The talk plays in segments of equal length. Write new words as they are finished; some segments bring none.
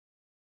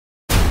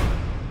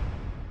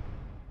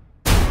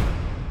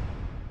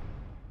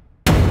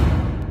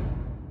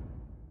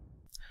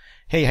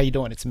Hey, how you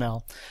doing? It's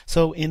Mel.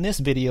 So in this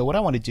video, what I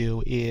want to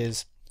do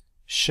is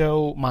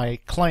show my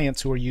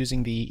clients who are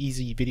using the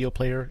Easy Video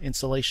Player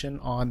installation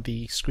on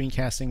the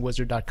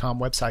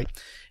screencastingwizard.com website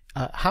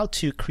how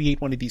to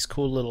create one of these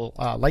cool little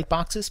light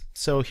boxes.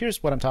 So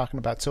here's what I'm talking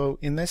about. So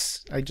in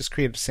this, I just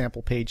created a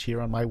sample page here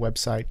on my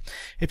website.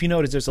 If you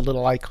notice, there's a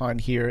little icon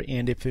here,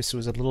 and if this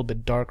was a little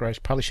bit darker, I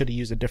probably should have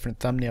used a different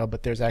thumbnail,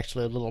 but there's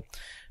actually a little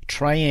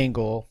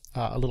triangle,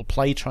 a little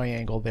play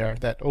triangle there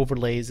that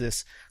overlays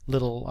this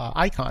little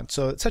icon.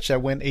 So it's such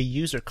that when a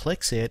user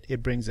clicks it,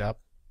 it brings up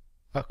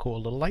a cool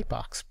little light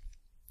box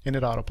and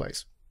it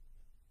autoplays.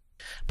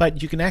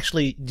 But you can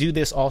actually do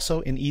this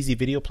also in Easy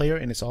Video Player,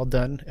 and it's all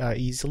done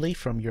easily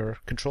from your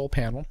control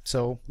panel.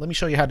 So let me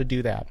show you how to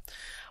do that.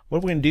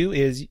 What we're going to do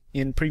is,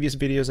 in previous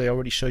videos I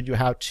already showed you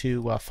how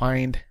to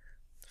find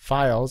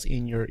files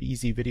in your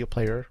Easy Video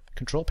Player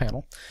control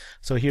panel.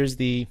 So here's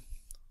the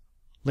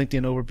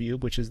LinkedIn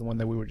overview, which is the one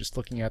that we were just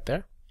looking at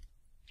there.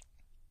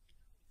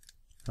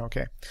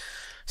 Okay,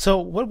 so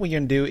what we're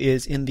going to do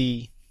is in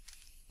the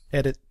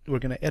edit, we're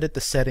going to edit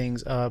the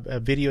settings of a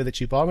video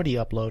that you've already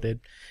uploaded,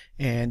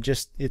 and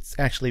just it's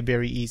actually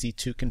very easy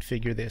to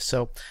configure this.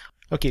 So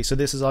okay, so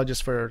this is all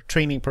just for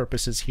training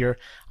purposes here.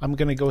 I'm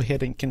going to go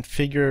ahead and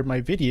configure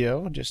my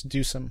video, just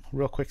do some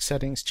real quick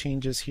settings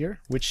changes here,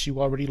 which you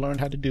already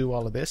learned how to do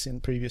all of this in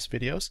previous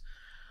videos.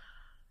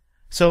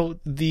 So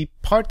the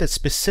part that's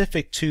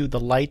specific to the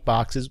light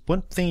box is,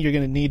 one thing you're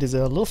going to need is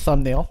a little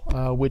thumbnail,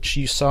 which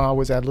you saw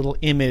was that little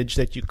image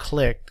that you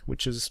clicked,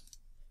 which is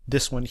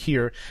this one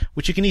here,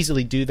 which you can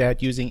easily do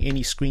that using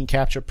any screen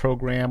capture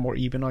program, or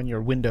even on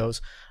your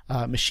Windows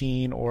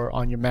machine or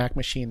on your Mac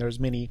machine. There's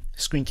many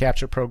screen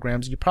capture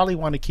programs. You probably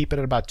want to keep it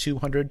at about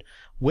 200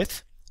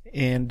 width,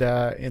 and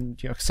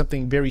you know,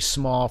 something very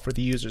small for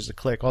the users to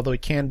click, although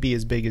it can be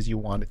as big as you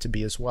want it to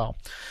be as well.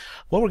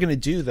 What we're going to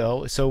do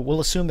though, so we'll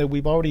assume that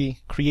we've already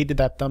created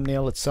that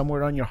thumbnail. It's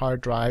somewhere on your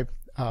hard drive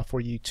for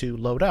you to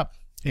load up,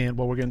 and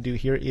what we're going to do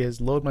here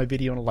is load my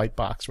video in a light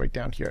box right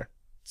down here.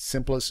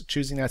 Simple as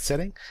choosing that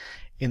setting.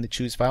 In the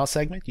choose file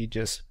segment, you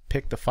just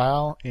pick the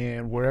file,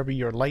 and wherever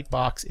your light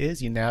box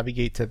is, you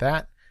navigate to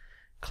that,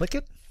 click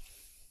it,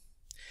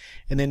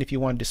 and then if you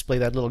want to display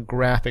that little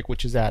graphic,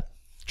 which is that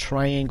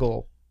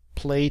triangle,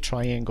 play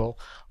triangle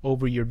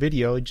over your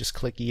video, just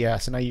click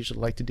yes, and I usually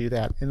like to do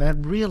that. And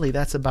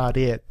that's about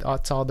it.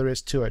 That's all there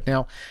is to it.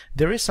 Now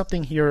there is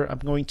something here I'm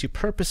going to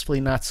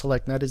purposefully not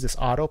select, and that is this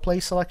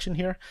autoplay selection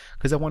here,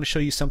 because I want to show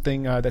you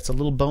something that's a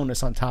little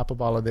bonus on top of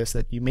all of this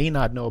that you may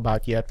not know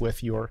about yet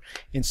with your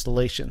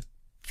installation.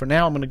 For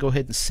now, I'm going to go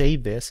ahead and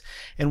save this,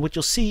 and what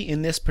you'll see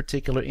in this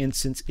particular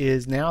instance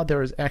is now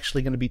there is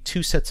actually going to be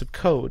two sets of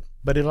code,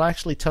 but it'll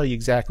actually tell you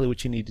exactly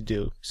what you need to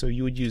do. So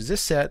you would use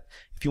this set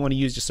if you want to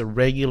use just a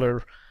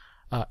regular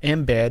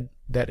embed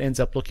that ends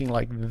up looking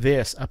like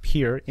this up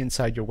here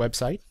inside your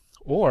website,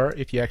 or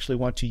if you actually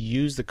want to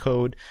use the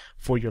code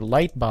for your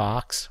light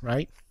box,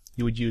 right,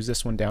 you would use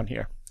this one down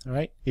here. All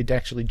right, it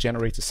actually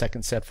generates a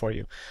second set for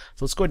you.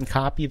 So let's go ahead and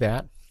copy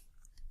that,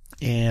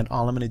 and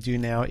all I'm going to do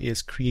now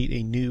is create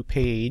a new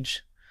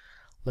page,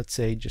 let's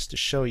say just to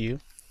show you,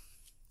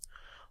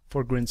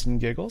 for grins and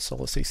giggles. So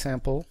let's say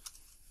sample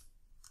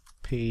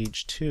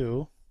page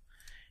 2,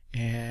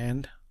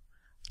 and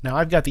now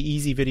I've got the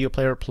Easy Video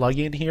Player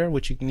plugin here,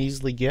 which you can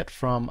easily get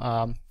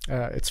from,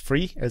 it's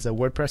free as a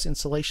WordPress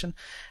installation,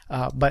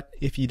 but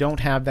if you don't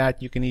have that,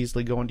 you can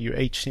easily go into your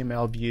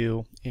HTML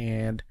view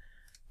and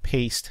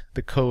paste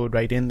the code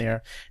right in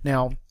there.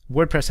 Now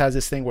WordPress has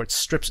this thing where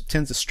it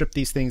tends to strip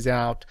these things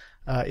out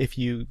if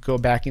you go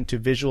back into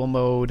visual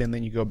mode and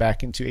then you go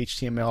back into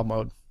HTML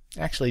mode.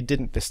 Actually, it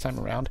didn't this time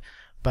around.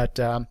 But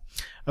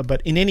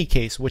in any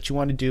case, what you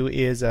want to do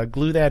is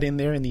glue that in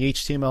there in the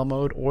HTML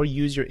mode, or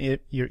use your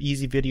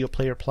Easy Video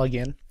Player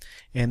plugin,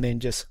 and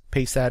then just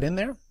paste that in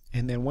there.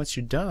 And then once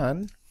you're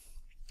done,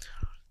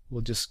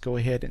 we'll just go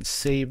ahead and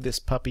save this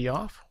puppy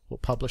off. We'll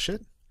publish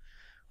it.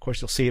 Of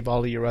course, you'll save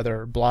all of your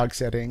other blog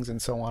settings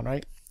and so on,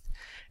 right?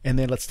 And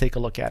then let's take a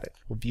look at it.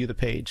 We'll view the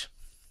page.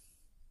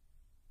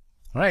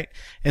 All right,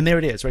 and there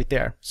it is right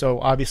there. So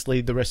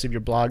obviously the rest of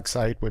your blog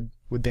site would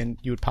then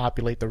you would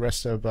populate the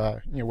rest of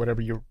you know,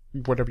 whatever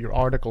your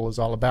article is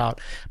all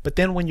about. But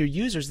then when your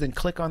users then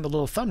click on the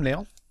little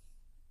thumbnail,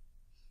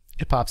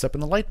 it pops up in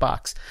the light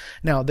box.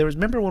 Now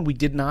remember when we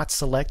did not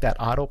select that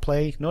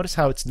autoplay? Notice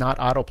how it's not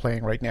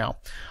autoplaying right now,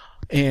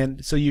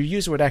 and so your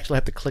user would actually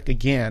have to click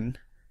again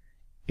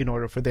in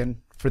order for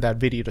that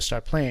video to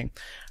start playing.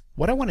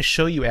 What I want to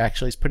show you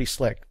actually is pretty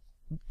slick.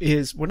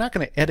 We're not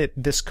going to edit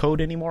this code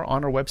anymore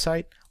on our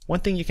website. One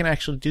thing you can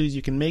actually do is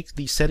you can make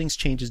these settings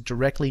changes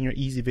directly in your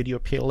Easy Video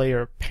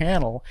Player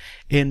panel,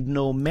 and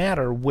no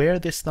matter where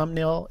this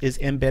thumbnail is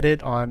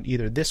embedded on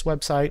either this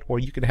website, or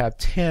you could have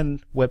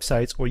 10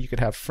 websites, or you could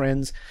have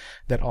friends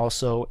that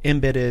also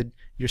embedded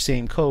your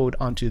same code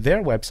onto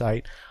their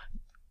website,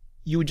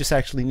 you would just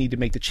actually need to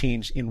make the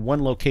change in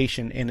one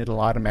location, and it'll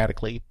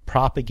automatically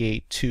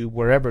propagate to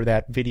wherever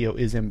that video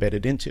is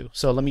embedded into.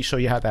 So let me show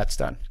you how that's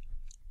done.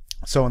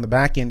 So on the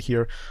back end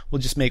here,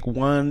 we'll just make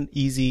one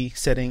easy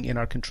setting in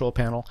our control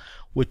panel,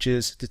 which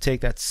is to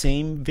take that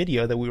same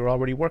video that we were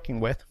already working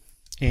with,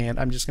 and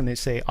I'm just going to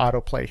say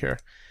autoplay here.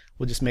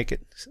 We'll just make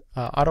it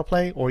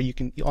autoplay, or you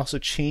can also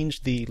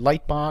change the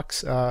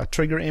lightbox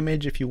trigger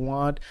image if you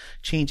want,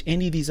 change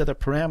any of these other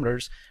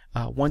parameters.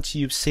 Once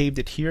you've saved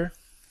it here,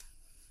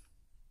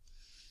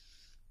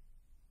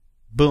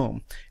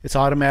 boom, it's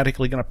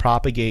automatically going to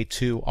propagate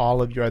to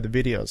all of your other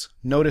videos.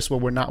 Notice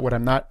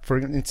for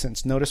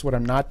instance, notice what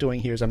I'm not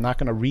doing here is I'm not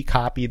going to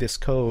recopy this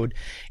code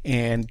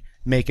and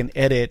make an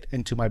edit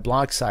into my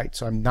blog site.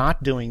 So I'm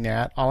not doing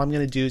that. All I'm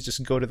going to do is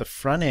just go to the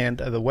front end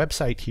of the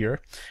website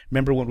here.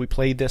 Remember when we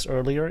played this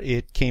earlier,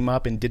 it came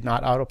up and did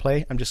not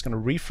autoplay. I'm just going to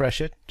refresh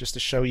it just to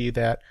show you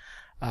that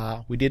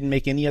we didn't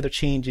make any other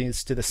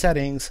changes to the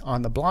settings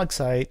on the blog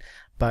site,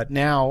 but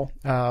now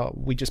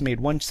we just made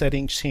one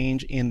setting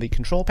change in the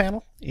control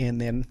panel, and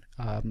then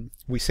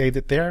we saved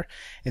it there.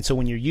 And so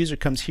when your user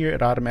comes here,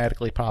 it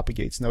automatically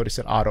propagates. Notice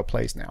it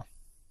autoplays now.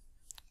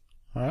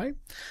 All right.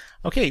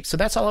 Okay, so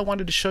that's all I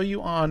wanted to show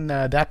you on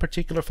that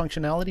particular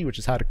functionality, which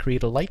is how to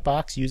create a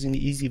lightbox using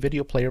the Easy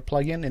Video Player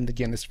plugin. And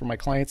again, this is for my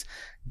clients.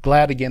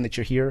 Glad again that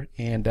you're here,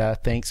 and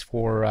thanks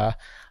for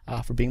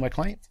being my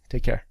client.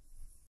 Take care.